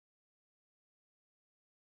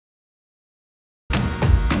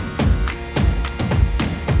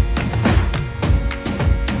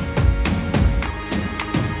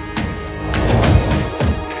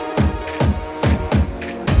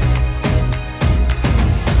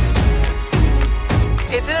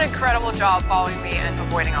It did an incredible job following me and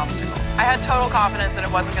avoiding obstacles. I had total confidence that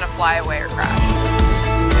it wasn't going to fly away or crash.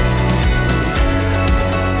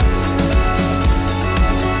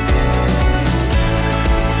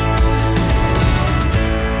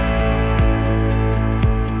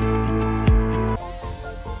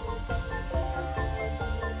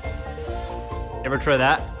 Ever try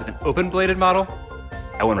that with an open-bladed model?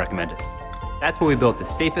 I wouldn't recommend it. That's why we built the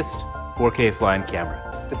safest 4K flying camera.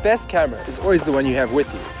 The best camera is always the one you have with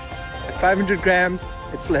you. At 500 grams,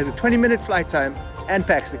 it still has a 20-minute flight time and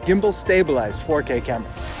packs a gimbal-stabilized 4K camera.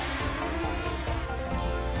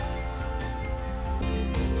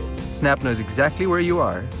 Snap knows exactly where you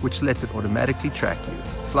are, which lets it automatically track you,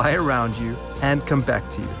 fly around you, and come back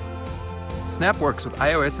to you. Snap works with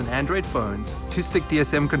iOS and Android phones, 2-stick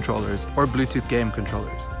DSM controllers, or Bluetooth game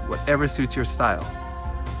controllers, whatever suits your style.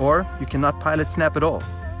 Or you cannot pilot Snap at all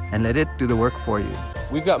and let it do the work for you.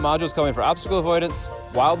 We've got modules coming for obstacle avoidance,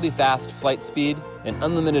 wildly fast flight speed, and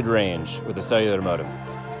unlimited range with a cellular modem.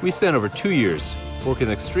 We spent over 2 years working with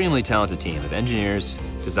an extremely talented team of engineers,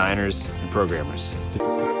 designers, and programmers.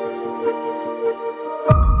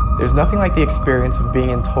 There's nothing like the experience of being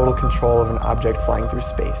in total control of an object flying through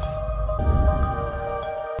space.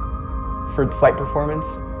 For flight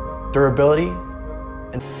performance, durability,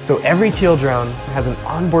 and so every Teal drone has an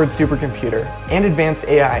onboard supercomputer and advanced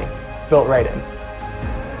AI built right in.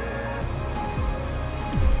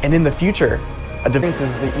 And in the future, a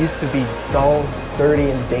differences that used to be dull, dirty,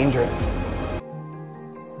 and dangerous